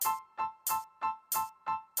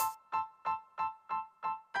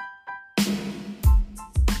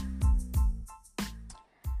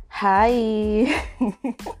Hi,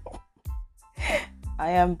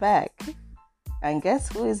 I am back. And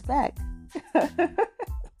guess who is back?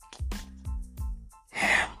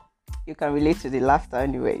 You can relate to the laughter,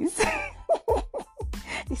 anyways.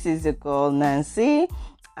 This is the girl Nancy,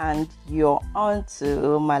 and you're on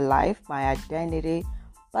to My Life, My Identity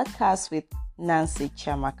podcast with Nancy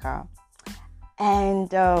Chiamaka.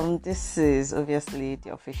 And this is obviously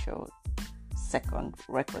the official second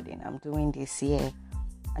recording I'm doing this year.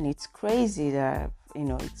 And it's crazy that,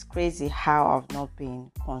 it's crazy how I've not been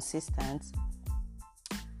consistent,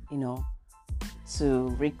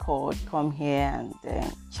 to record, come here and then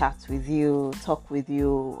chat with you, talk with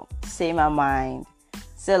you, say my mind,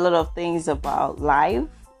 say a lot of things about life,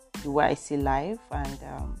 the way I see life, and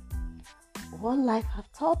what life have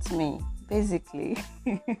taught me, basically.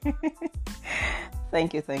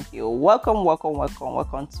 Thank you. Welcome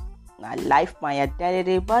to My Life, My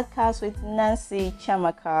Identity podcast with Nancy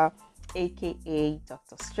Chiamaka, aka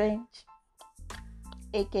Dr. Strange,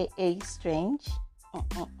 aka Strange,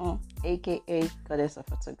 aka Goddess of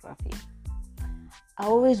Photography. I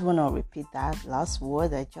always want to repeat that last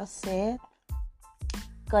word I just said,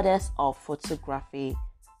 Goddess of Photography.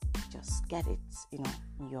 Just get it, in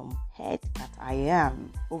your head that I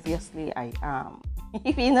am. Obviously, I am.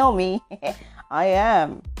 If you know me, I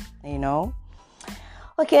am,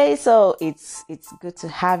 Okay, so it's good to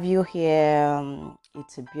have you here.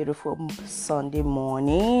 It's a beautiful Sunday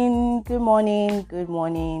morning. Good morning,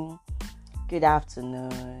 good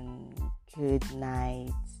afternoon, good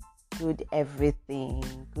night, good everything,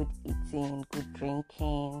 good eating, good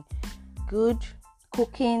drinking, good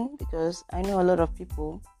cooking, because I know a lot of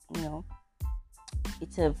people,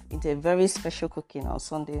 it's a very special cooking on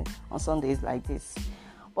Sundays like this.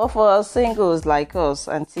 But for singles like us,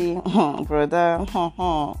 auntie, brother,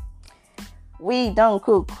 we don't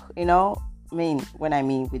cook, When I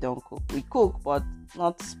mean we don't cook, we cook, but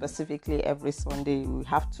not specifically every Sunday. You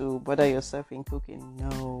have to bother yourself in cooking.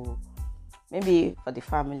 No. Maybe for the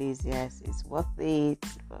families, yes, it's worth it.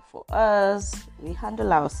 But for us, we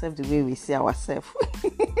handle ourselves the way we see ourselves.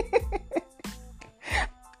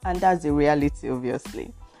 And that's the reality,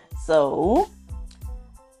 obviously. So,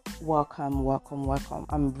 welcome.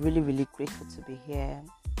 I'm really grateful to be here.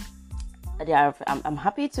 I'm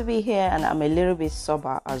happy to be here, and I'm a little bit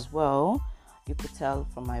sober as well. You could tell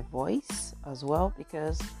from my voice as well,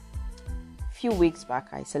 because a few weeks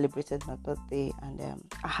back I celebrated my birthday, and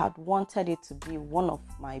I had wanted it to be one of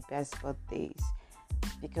my best birthdays,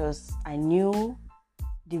 because I knew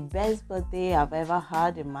the best birthday I've ever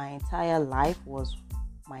had in my entire life was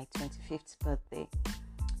my 25th birthday,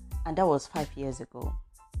 and that was 5 years ago.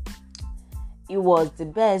 It was the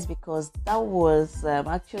best because that was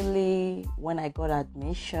actually when I got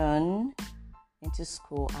admission into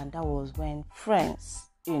school, and that was when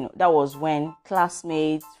that was when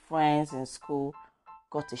classmates, friends in school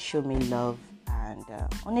got to show me love, and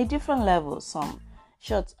on a different level.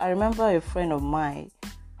 I remember a friend of mine,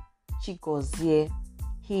 Chigozie.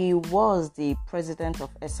 He was the president of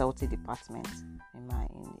SLT department in my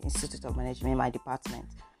Institute of Management, in my department.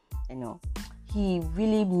 He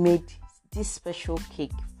really made this special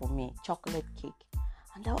cake for me, chocolate cake.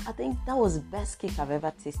 And I think that was the best cake I've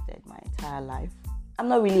ever tasted my entire life. I'm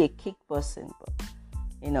not really a cake person, but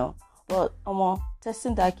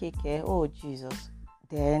tasting that cake, oh Jesus.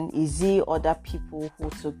 Then is it other people who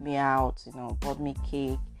took me out, bought me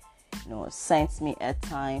cake, sent me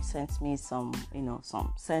airtime, sent me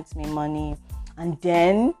sent me money. And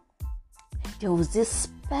then there was this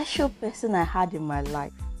special person I had in my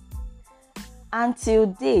life. Until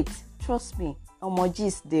date, trust me,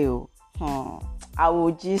 gist deal. I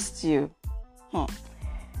will gist you.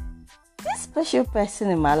 This special person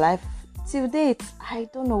in my life, till date, I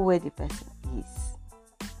don't know where the person is.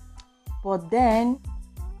 But then,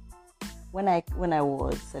 when I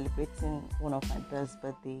was celebrating one of my best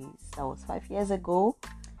birthdays, that was 5 years ago,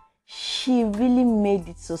 she really made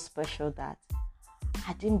it so special that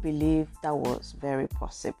I didn't believe that was very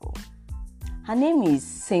possible. Her name is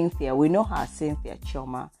Cynthia. We know her as Cynthia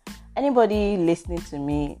Chioma. Anybody listening to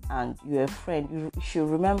me and you're a friend, you should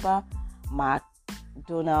remember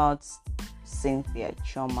McDonald's Cynthia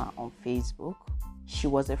Chioma on Facebook. She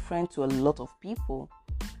was a friend to a lot of people.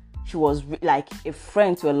 She was like a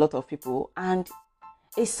friend to a lot of people, and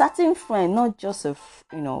a certain friend, not just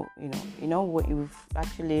we don't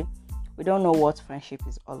know what friendship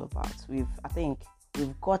is all about. I think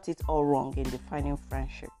we've got it all wrong in defining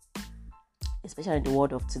friendship, especially in the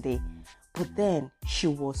world of today. But then she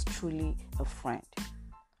was truly a friend.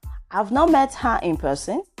 I've not met her in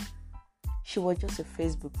person. She was just a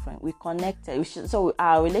Facebook friend. We connected. So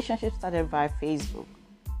our relationship started via Facebook.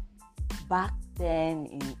 back then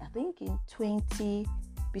I think in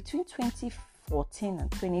between 2014 and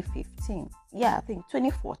 2015. Yeah, I think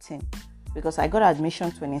 2014, because I got admission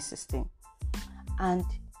 2016. And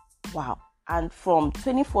wow. And from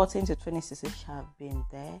 2014 to 2016, she have been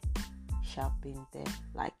there.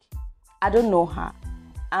 Like, I don't know her.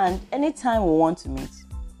 And anytime we want to meet,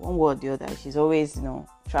 one way or the other, she's always,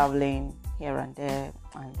 traveling here and there.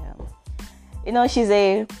 And, she's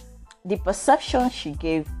the perception she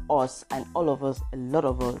gave us and all of us, a lot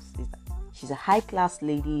of us, is that she's a high-class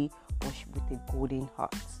lady, but with a golden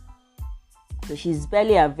heart. So she's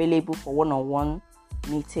barely available for one-on-one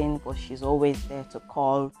meeting, but she's always there to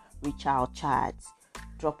call, reach out, chat,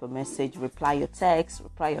 drop a message, reply your text,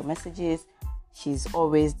 reply your messages. She's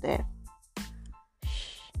always there.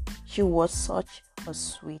 She was such a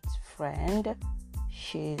sweet friend.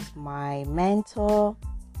 She's my mentor.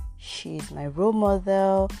 She's my role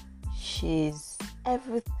model. She's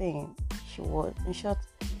everything. She was, in short,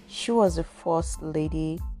 she was the first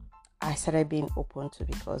lady I started being open to,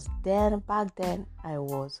 because back then, I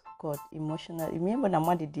was, emotional. Remember when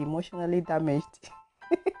I'm the emotionally damaged?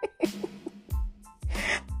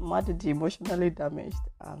 Emotionally damaged.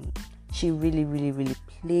 She really, really, really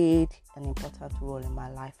played an important role in my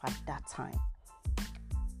life at that time.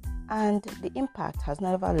 And the impact has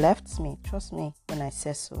never left me. Trust me when I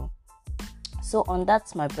say so. So on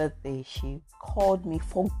that, my birthday, she called me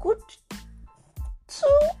for good 2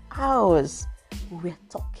 hours. We were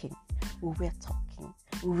talking.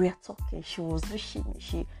 She was wishing me.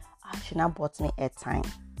 She now bought me airtime.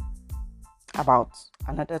 About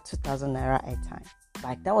another 2,000 naira airtime.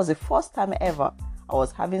 Like, that was the first time ever I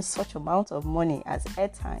was having such amount of money as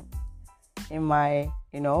airtime in my,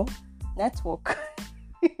 network,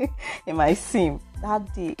 in my SIM.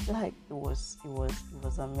 That day, like, it was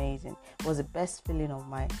amazing. It was the best feeling of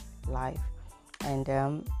my life.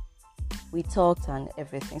 And we talked and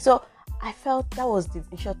everything. So I felt that was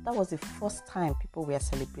the first time people were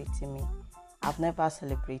celebrating me. I've never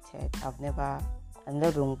celebrated. I've never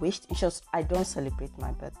been wished. In short, I don't celebrate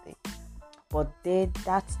my birthday. But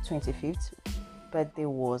that 25th birthday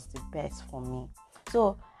was the best for me.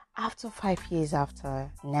 So after 5 years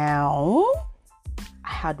after now,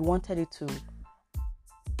 I had wanted it to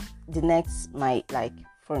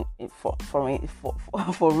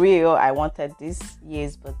for real. I wanted this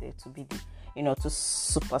year's birthday to be to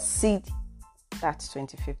supersede that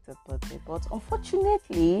 25th birthday. But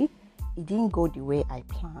unfortunately, it didn't go the way I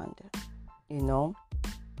planned,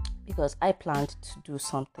 because I planned to do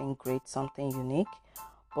something great, something unique.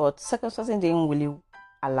 But circumstances didn't really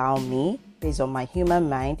allow me based on my human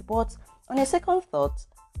mind. But on a second thought,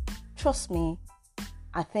 trust me,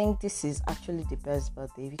 I think this is actually the best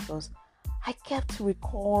birthday, because I kept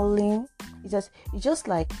recalling. It's just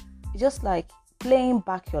like playing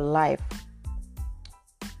back your life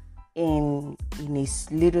in this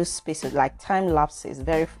little space of, like, time lapses,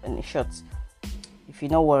 very short. If you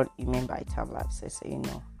know what you mean by time lapses, you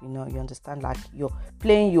understand, like, you're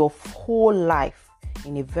playing your whole life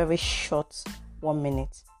in a very short 1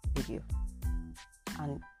 minute video.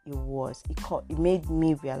 And it made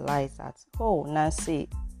me realize that, oh, Nancy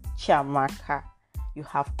Chiamaka, you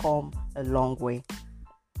have come a long way.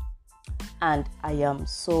 And I am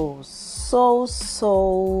so, so,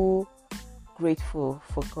 so grateful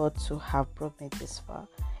for God to have brought me this far.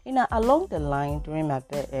 Along the line during my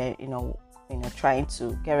trying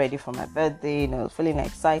to get ready for my birthday, feeling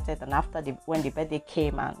excited, and after when the birthday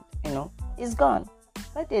came and it's gone.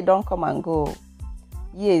 Birthday don't come and go.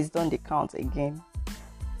 Years don't count again.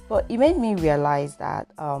 But it made me realize that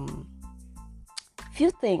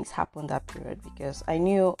few things happened that period, because I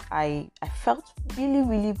knew I felt really,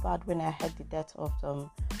 really bad when I heard the death of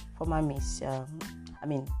former Miss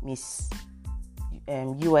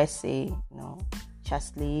USA,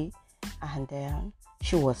 Chesley, and then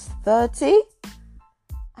she was 30,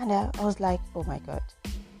 and I was like, oh my God,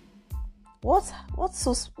 what's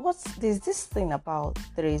there's this thing about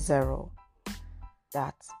 30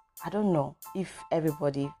 that I don't know if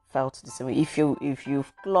everybody felt the same way. If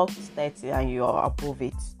you've clocked 30 and you're above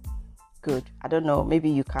it, good. I don't know, maybe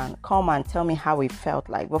you can come and tell me how it felt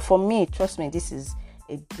like. But for me, trust me, this is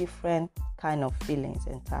a different kind of feelings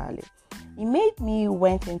entirely. It made me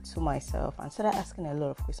went into myself and started asking a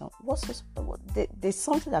lot of questions. There's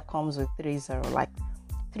something that comes with 30, like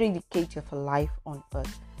 3 decades of a life on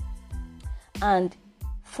earth. And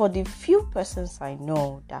for the few persons I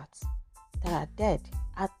know that are dead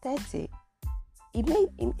at 30,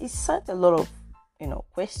 it sent a lot of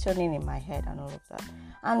questioning in my head and all of that.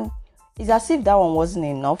 And it's as if that one wasn't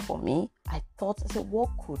enough for me. I thought, I said, what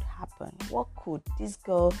could happen? What could this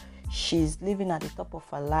girl, she's living at the top of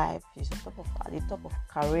her life, she's at the top of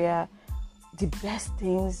her career, the best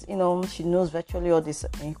things, she knows virtually all this,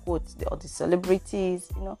 in quotes, all the celebrities,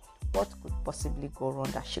 what could possibly go wrong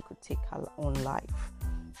that she could take her own life?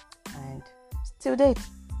 And till date,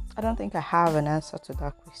 I don't think I have an answer to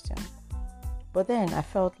that question. But then I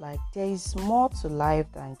felt like there is more to life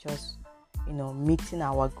than just, meeting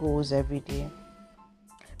our goals every day,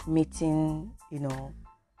 meeting,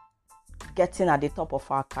 getting at the top of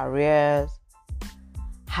our careers,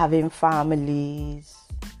 having families,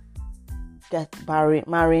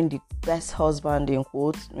 marrying the best husband, in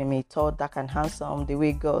quotes, maybe tall, dark and handsome, the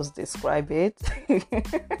way girls describe it.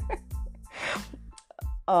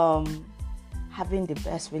 Having the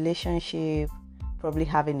best relationship, probably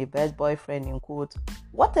having the best boyfriend, in quotes.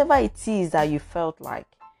 Whatever it is that you felt like,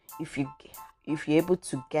 if you're able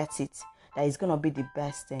to get it, that is gonna be the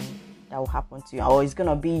best thing that will happen to you, or it's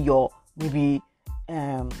gonna be your, maybe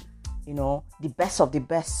the best of the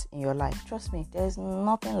best in your life. Trust me, there is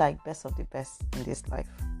nothing like best of the best in this life.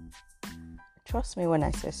 Trust me when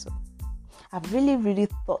I say so. I've really, really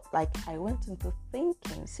thought, like, I went into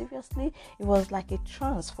thinking, seriously, it was like a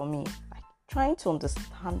trance for me, like trying to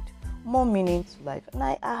understand more meaning to life. And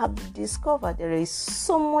I have discovered there is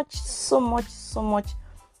so much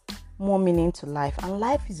more meaning to life. And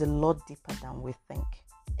life is a lot deeper than we think,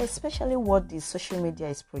 especially what the social media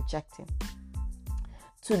is projecting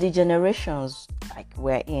to the generations like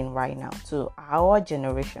we're in right now, to our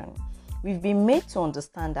generation. We've been made to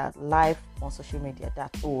understand that life on social media,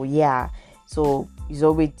 that, oh yeah, so it's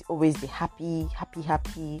always the happy.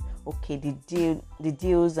 Okay, the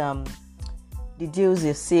deals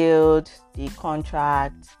are sealed, the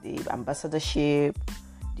contract, the ambassadorship,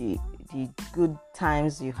 the good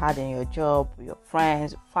times you had in your job, your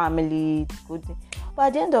friends, family, good. But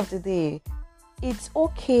at the end of the day, it's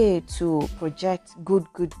okay to project good.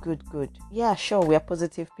 Yeah, sure, we are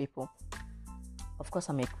positive people. Of course,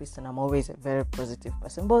 I'm a Christian. I'm always a very positive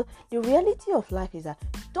person. But the reality of life is that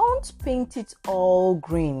don't paint it all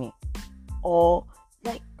green, or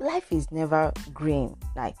like life is never green.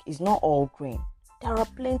 Like, it's not all green. There are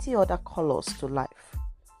plenty other colors to life.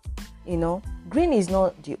 Green is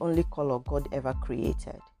not the only color God ever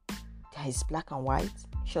created. There is black and white.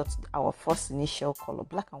 Short, our first initial color,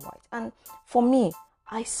 black and white. And for me,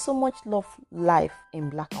 I so much love life in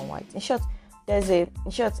black and white. In short, there's a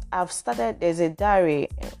diary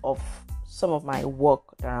of some of my work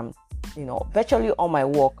that I'm, virtually all my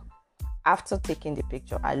work after taking the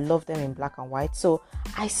picture. I love them in black and white. So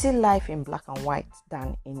I see life in black and white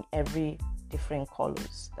than in every different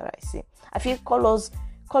colors that I see. I feel colors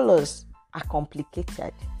are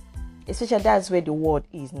complicated. Especially that's where the world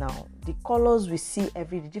is now. The colors we see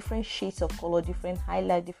the different shades of color, different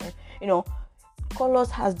highlight, different, colors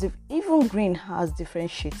even green has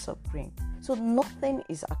different shades of green. So nothing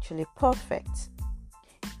is actually perfect.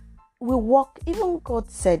 Even God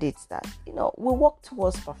said it, that, we walk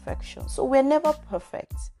towards perfection. So we're never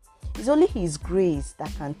perfect. It's only His grace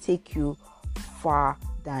that can take you far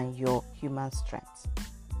than your human strength.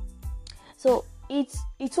 So it's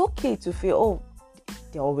okay to feel, oh,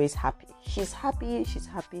 they're always happy. She's happy.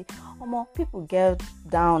 More people get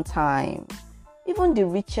downtime. Even the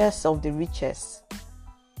richest of the richest.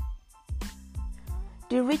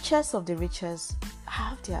 The richest of the richest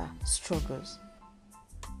have their struggles.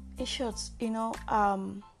 In short, I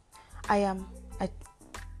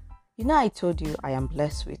told you I am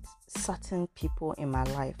blessed with certain people in my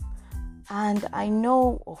life. And I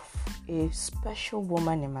know of a special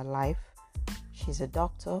woman in my life. She's a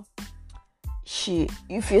doctor.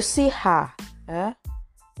 If you see her, in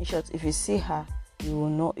short, if you see her, you will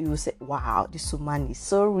know, you will say, wow, this woman is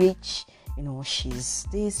so rich. She's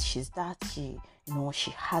this, she's that. She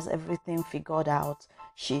has everything figured out.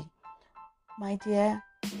 My dear,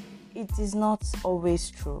 it is not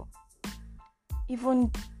always true.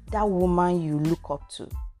 Even that woman you look up to,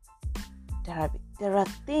 there are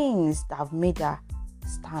things that have made her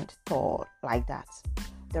stand tall like that.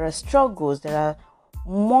 There are struggles, there are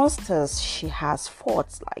monsters she has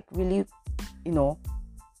fought, like really,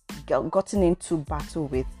 gotten into battle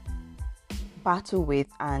with,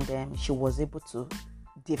 and she was able to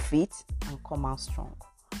defeat and come out strong,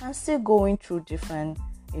 and still going through different,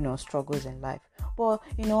 struggles in life. But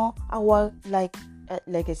our like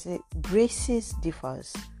I said, graces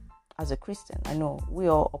differs. As a Christian, I know we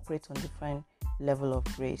all operate on different level of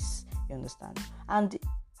grace. You understand, and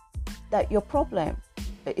that your problem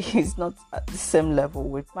is not at the same level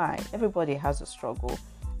with mine. Everybody has a struggle,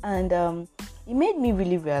 and it made me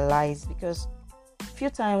really realize, because a few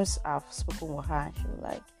times I've spoken with her and she was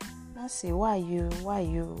like, Nancy, why are you this?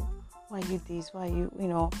 Why are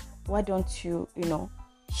you, why don't you,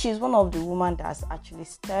 she's one of the women that's actually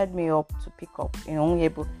stirred me up to pick up,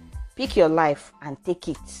 pick your life and take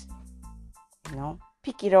it,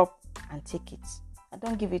 pick it up and take it. And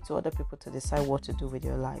don't give it to other people to decide what to do with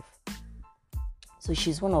your life. So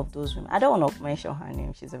she's one of those women. I don't want to mention her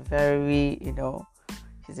name. She's a very,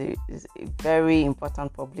 she's a very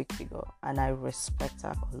important public figure, and I respect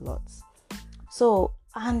her a lot. So,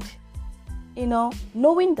 and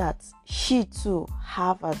knowing that she too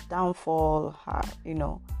have a downfall,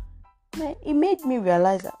 it made me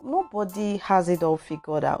realize that nobody has it all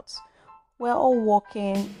figured out. We're all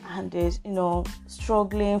working and there's,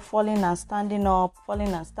 struggling, falling and standing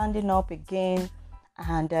up again,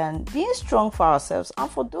 and then being strong for ourselves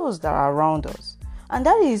and for those that are around us. And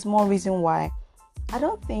that is more reason why I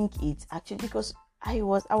don't think it's actually, because I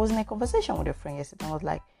was in a conversation with a friend yesterday, and I was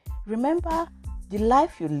like, remember, the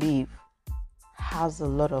life you live has a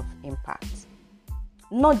lot of impact.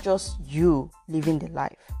 Not just you living the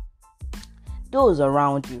life. Those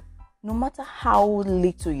around you, no matter how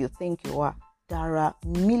little you think you are, there are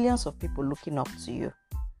millions of people looking up to you,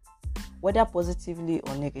 whether positively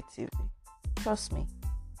or negatively. Trust me,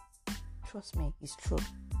 it's true.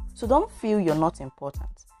 So don't feel you're not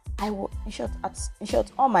important. In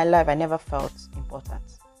short, all my life I never felt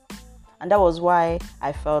important, and that was why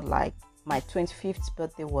I felt like my 25th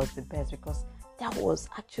birthday was the best, because that was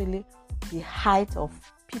actually the height of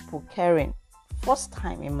people caring. First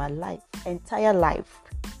time in my life, entire life.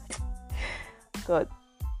 God,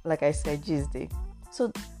 like I said, Tuesday.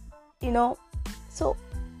 So, so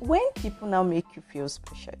when people now make you feel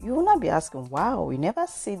special, you will not be asking, wow, you never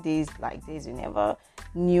see this like this, you never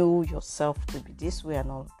knew yourself to be this way and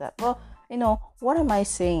all of that. Well, what am I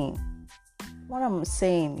saying? What I'm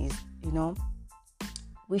saying is,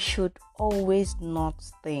 we should always not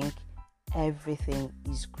think everything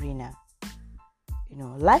is greener.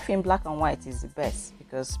 Life in black and white is the best,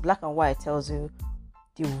 because black and white tells you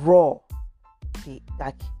the raw,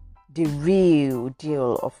 the real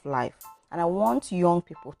deal of life. And I want young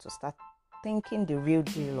people to start thinking the real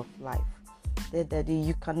deal of life. That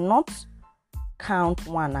you cannot count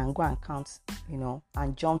one and go and count,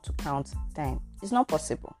 and jump to count 10. It's not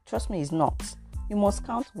possible. Trust me, it's not. You must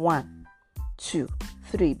count 1, 2,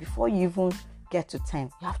 3 before you even get to 10.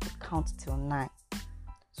 You have to count till 9.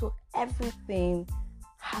 So everything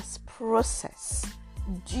has process,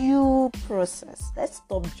 due process. Let's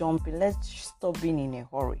stop jumping. Let's stop being in a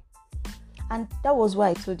hurry. And that was why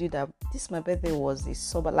I told you that my birthday was this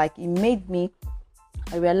sober. Like, it made me,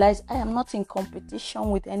 I realized I am not in competition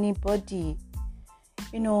with anybody.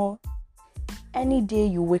 Any day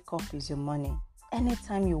you wake up is your money.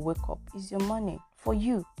 Anytime you wake up is your money for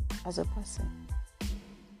you as a person.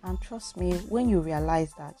 And trust me, when you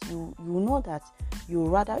realize that, you know that you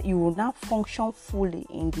will now function fully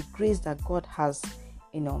in the grace that God has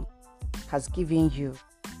given you.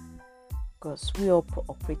 Because we all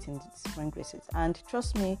operate in different graces. And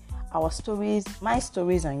trust me, our stories, my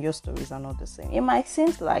stories and your stories are not the same. It might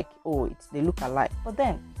seem like, they look alike. But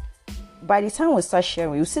then, by the time we start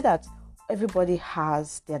sharing, you see that everybody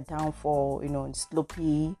has their downfall,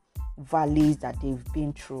 slopey valleys that they've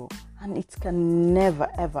been through. And it can never,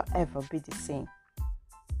 ever, ever be the same.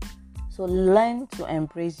 So learn to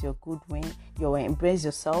embrace your good win. Embrace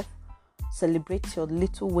yourself. Celebrate your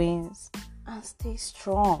little wins. And stay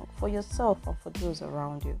strong for yourself and for those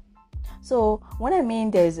around you. So when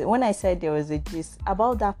I said there was a gist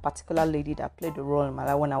about that particular lady that played the role in my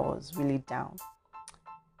life when I was really down,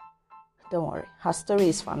 don't worry, her story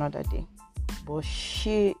is for another day. But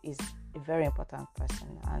she is a very important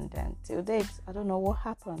person, and then till date, I don't know what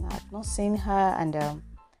happened. I've not seen her, and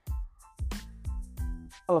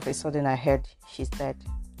all of a sudden I heard she's dead.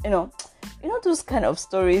 Those kind of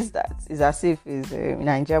stories that is as if it's a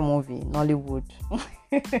Nigerian movie, Nollywood.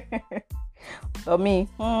 For me,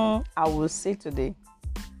 I will say today,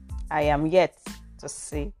 I am yet to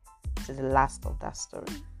see to the last of that story.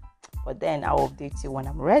 But then I'll update you when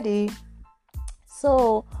I'm ready.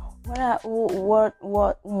 So,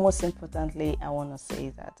 what most importantly I want to say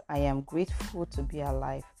is that I am grateful to be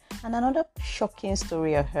alive. And another shocking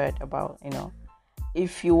story I heard about,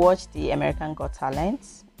 if you watch the American Got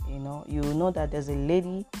Talent, you know that there's a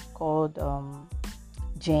lady called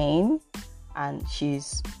Jane, and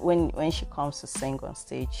she's when she comes to sing on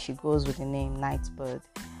stage, she goes with the name Nightbird,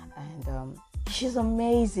 and she's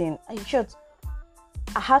amazing.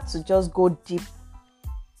 I had to just go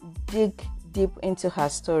dig deep into her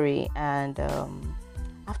story, and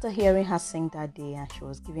after hearing her sing that day, and she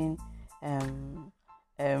was giving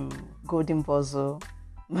Golden Buzzer.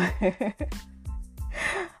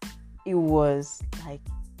 it was like,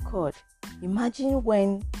 God, imagine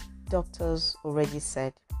when doctors already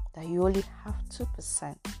said that you only have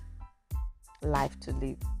 2% life to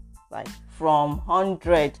live, like from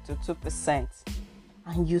 100 to 2%,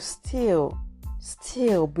 and you still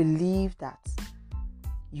believe that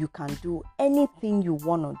you can do anything you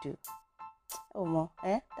want to do. Oh no,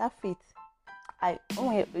 that faith.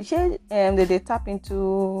 They tap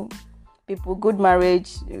into people, good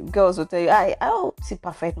marriage. Girls will tell you, I see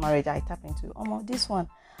perfect marriage. I tap into this one.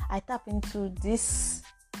 I tap into this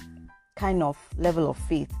kind of level of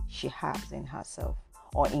faith she has in herself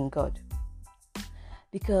or in God.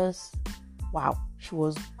 Because, wow, she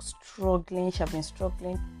was struggling. She had been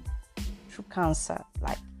struggling through cancer,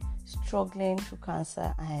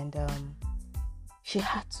 and she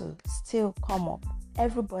had to still come up.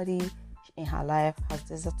 Everybody in her life has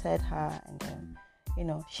deserted her, and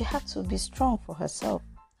she had to be strong for herself.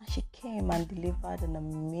 And she came and delivered an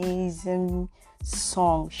amazing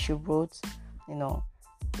song she wrote,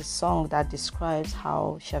 the song that describes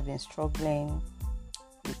how she had been struggling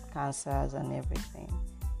with cancers and everything.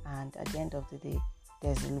 And at the end of the day,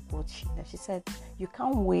 there's a quote she said, you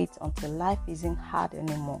can't wait until life isn't hard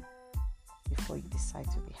anymore before you decide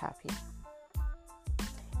to be happy.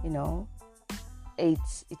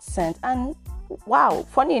 It's sent. And wow,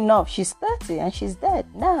 funny enough, she's 30 and she's dead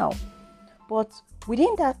now. But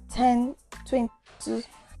within that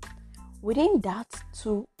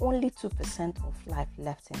only 2% of life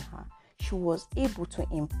left in her, she was able to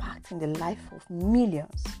impact in the life of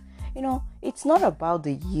millions. It's not about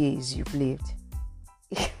the years you've lived.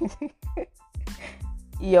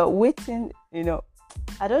 You're waiting,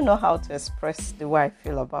 I don't know how to express the way I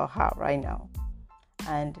feel about her right now.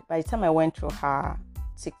 And by the time I went through her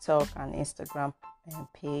TikTok and Instagram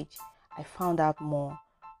page, I found out more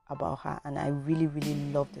about her, and I really, really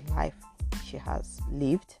love the life she has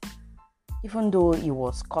lived, even though it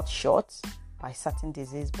was cut short by certain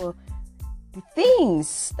disease. But the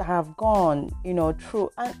things that have gone,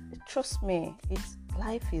 through, and trust me,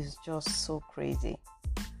 life is just so crazy.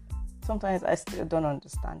 Sometimes I still don't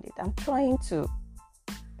understand it. I'm trying to,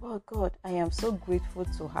 but God, I am so grateful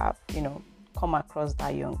to have, come across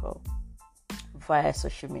that young girl via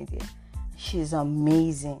social media. She's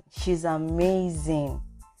amazing.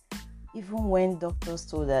 Even when doctors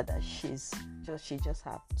told her that she just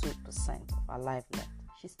had 2% of her life left,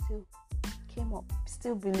 she still came up,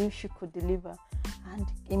 still believed she could deliver. And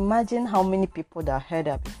imagine how many people that heard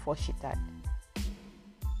her before she died.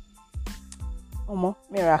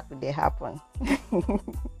 Miracle they happen.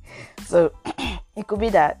 So it could be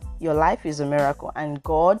that your life is a miracle, and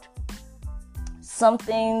God,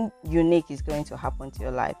 something unique is going to happen to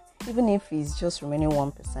your life. Even if it's just remaining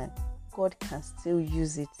 1%, God can still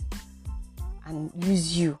use it and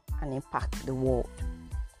use you and impact the world.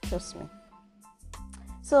 Trust me.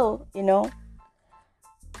 So,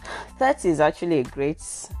 30 is actually a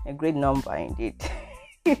great number indeed.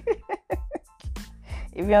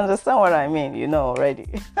 If you understand what I mean, you know already.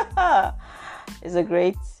 It's a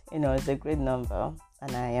great number,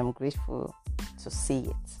 and I am grateful to see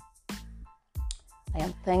it. I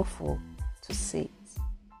am thankful to see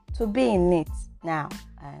it, to be in it now,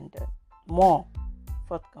 and more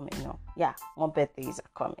forthcoming. More birthdays are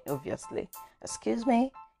coming, obviously. Excuse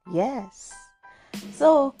me. Yes.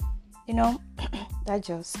 So, that's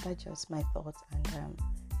just my thoughts, and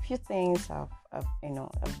few things I've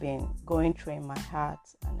been going through in my heart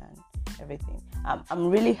and everything. I'm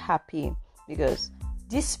really happy because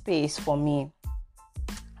this space for me.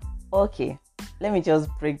 Okay, let me just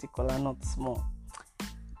break the kola nut small.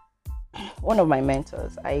 One of my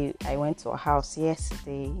mentors, I went to a house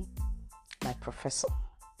yesterday. My professor.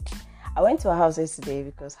 I went to her house yesterday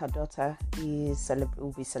because her daughter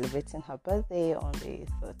will be celebrating her birthday on the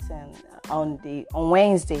 13th, on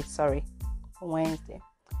Wednesday. On Wednesday.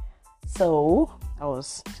 So I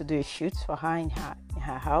was to do a shoot for her in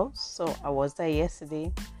her house. So I was there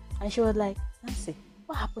yesterday, and she was like, Nancy,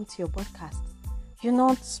 what happened to your podcast? You're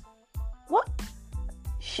not what?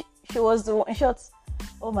 She was the one. In short,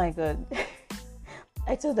 oh my God.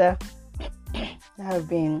 I told her I have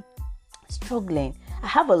been struggling. I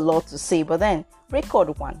have a lot to say, but then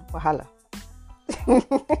record one, wahala.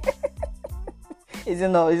 Is it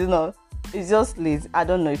not? It's just lazy. I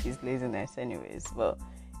don't know if it's laziness, anyways. But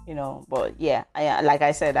But yeah, like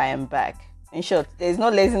I said, I am back. In short, there's no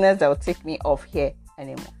laziness that will take me off here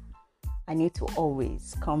anymore. I need to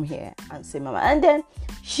always come here and say, Mama. And then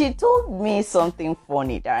she told me something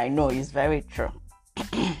funny that I know is very true.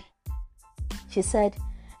 She said,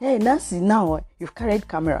 hey, Nancy, now you've carried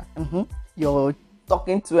camera. You're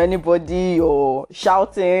talking to anybody, you're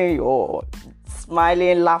shouting, you're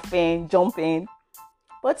smiling, laughing, jumping.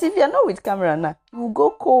 But if you're not with camera now, you will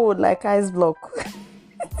go cold like ice block.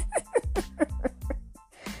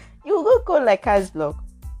 You will go cold like ice block.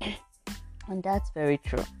 And that's very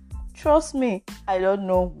true. Trust me, I don't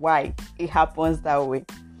know why it happens that way.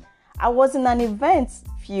 I was in an event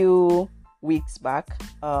few weeks back.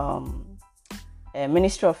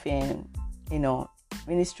 Ministry of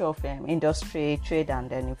Industry, Trade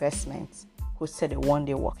and Investment hosted a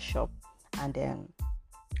one-day workshop, and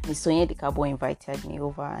Ms. Sonye Dikabo invited me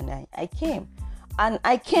over, and I came. And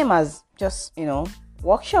I came as just,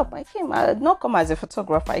 workshop. I did not come as a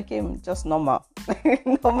photographer. I came just normal.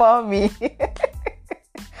 Normal me.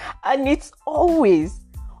 And it's always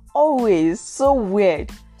so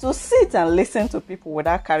weird to sit and listen to people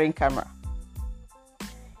without carrying camera.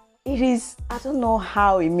 It is, I don't know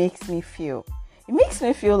how it makes me feel. It makes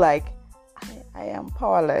me feel like I am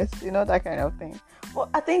powerless, that kind of thing. But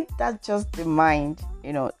I think that's just the mind,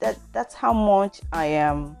 that's how much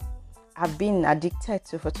I've been addicted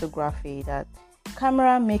to photography, that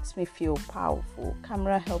camera makes me feel powerful.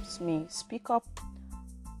 Camera helps me speak up.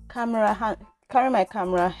 Carrying my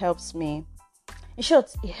camera helps me. In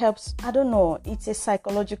short, it helps. I don't know. It's a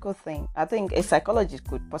psychological thing. I think a psychologist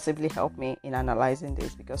could possibly help me in analyzing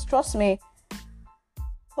this, because trust me,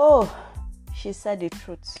 she said the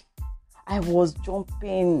truth. I was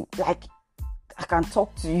jumping like I can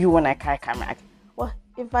talk to you when I carry camera. Well,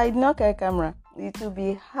 if I did not carry camera, it will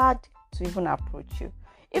be hard to even approach you.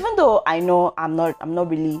 Even though I know I'm not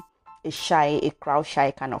really a crowd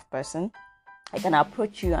shy kind of person. I can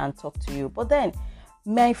approach you and talk to you. But then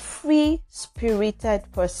my free-spirited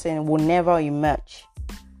person will never emerge.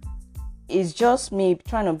 It's just me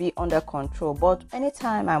trying to be under control. But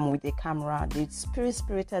anytime I'm with the camera, the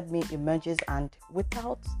spirited me emerges, and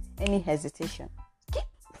without any hesitation.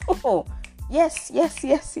 Oh, yes.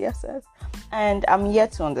 And I'm here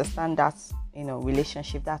to understand that,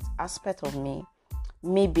 relationship, that aspect of me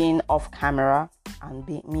being off camera and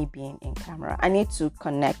me being in camera. I need to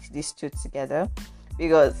connect these two together,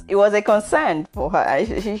 because it was a concern for her.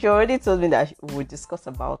 She already told me that we would discuss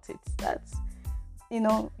about it. That's,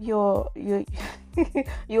 you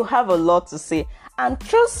have a lot to say. And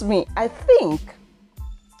trust me, I think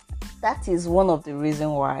that is one of the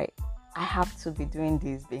reasons why I have to be doing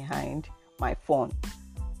this behind my phone,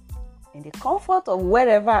 in the comfort of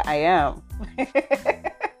wherever I am.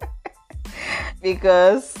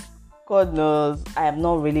 Because God knows I am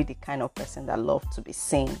not really the kind of person that loves to be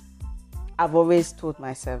seen. I've always told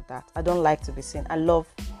myself that I don't like to be seen. I love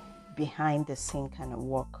behind the scene kind of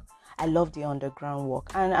work. I love the underground work.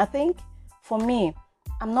 And I think for me,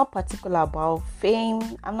 I'm not particular about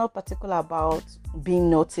fame. I'm not particular about being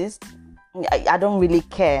noticed. I don't really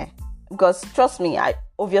care. Because trust me, I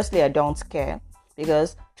don't care.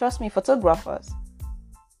 Because trust me, photographers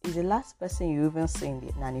is the last person you even see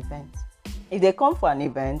in an event. If they come for an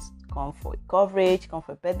event, come for coverage, come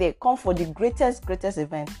for birthday, come for the greatest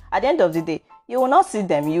event. At the end of the day, you will not see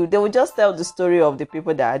them. They will just tell the story of the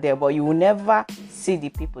people that are there, but you will never see the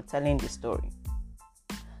people telling the story.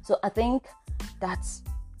 So I think that's,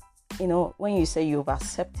 when you say you've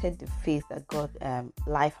accepted the faith that God,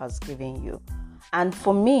 life has given you. And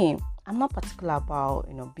for me, I'm not particular about,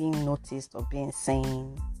 being noticed or being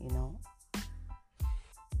seen,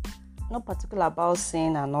 Not particular about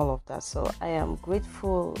sin and all of that. So I am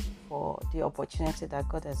grateful for the opportunity that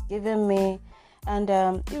God has given me. And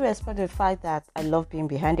irrespective of the fact that I love being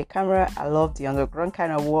behind the camera, I love the underground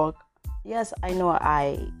kind of work. Yes, I know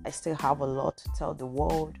I still have a lot to tell the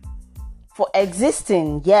world. For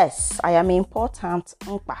existing, yes, I am important.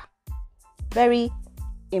 Very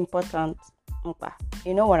important.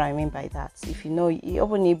 You know what I mean by that? If you know, you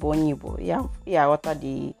what are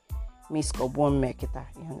the you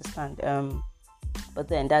understand? But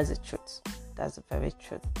then that's the truth. That's the very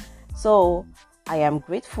truth. So I am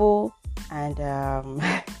grateful, and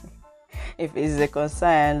if it's a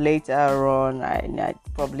concern later on, I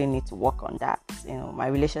probably need to work on that. My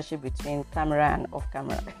relationship between camera and off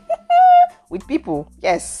camera with people,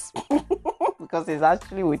 yes, because it's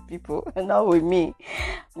actually with people, not with me.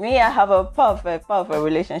 I have a perfect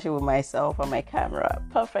relationship with myself and my camera.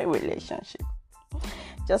 Perfect relationship.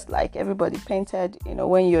 Just like everybody painted,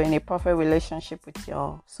 when you're in a perfect relationship with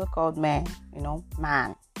your so-called man.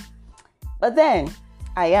 But then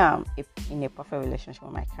I am in a perfect relationship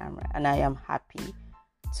with my camera, and I am happy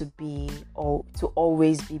to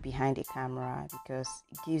always be behind the camera, because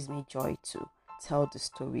it gives me joy to tell the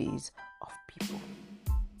stories of people,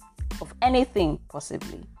 of anything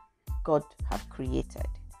possibly God have created.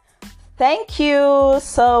 Thank you.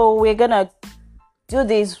 So we're gonna do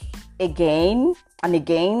this again and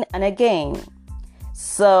again and again.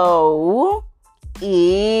 So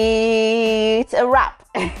it's a wrap.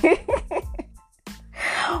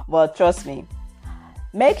 But trust me,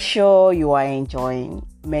 make sure you are enjoying.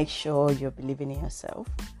 Make sure you're believing in yourself.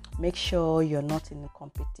 Make sure you're not in a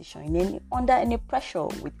competition, under any pressure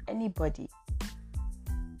with anybody.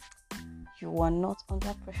 You are not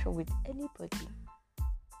under pressure with anybody,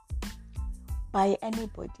 by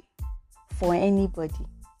anybody, for anybody,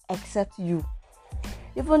 except you.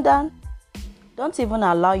 Even then, don't even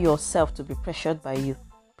allow yourself to be pressured by you.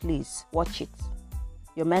 Please, watch it.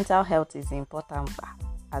 Your mental health is important,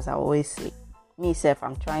 as I always say. Me self,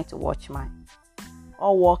 I'm trying to watch mine.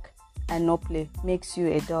 All work and no play makes you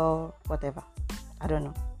a dull whatever. I don't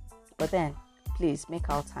know. But then, please make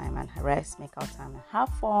out time and rest, make out time and have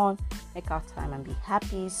fun, make out time and be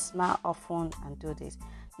happy, smile often and do this.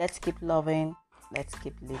 Let's keep loving, let's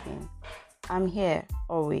keep living. I'm here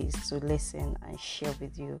always to listen and share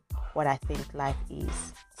with you what I think life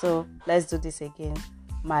is. So let's do this again.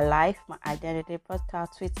 My Life, My Identity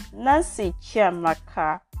podcast with Nancy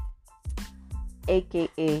Chiamaka,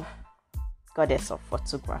 aka Goddess of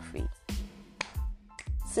Photography.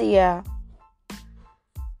 See ya.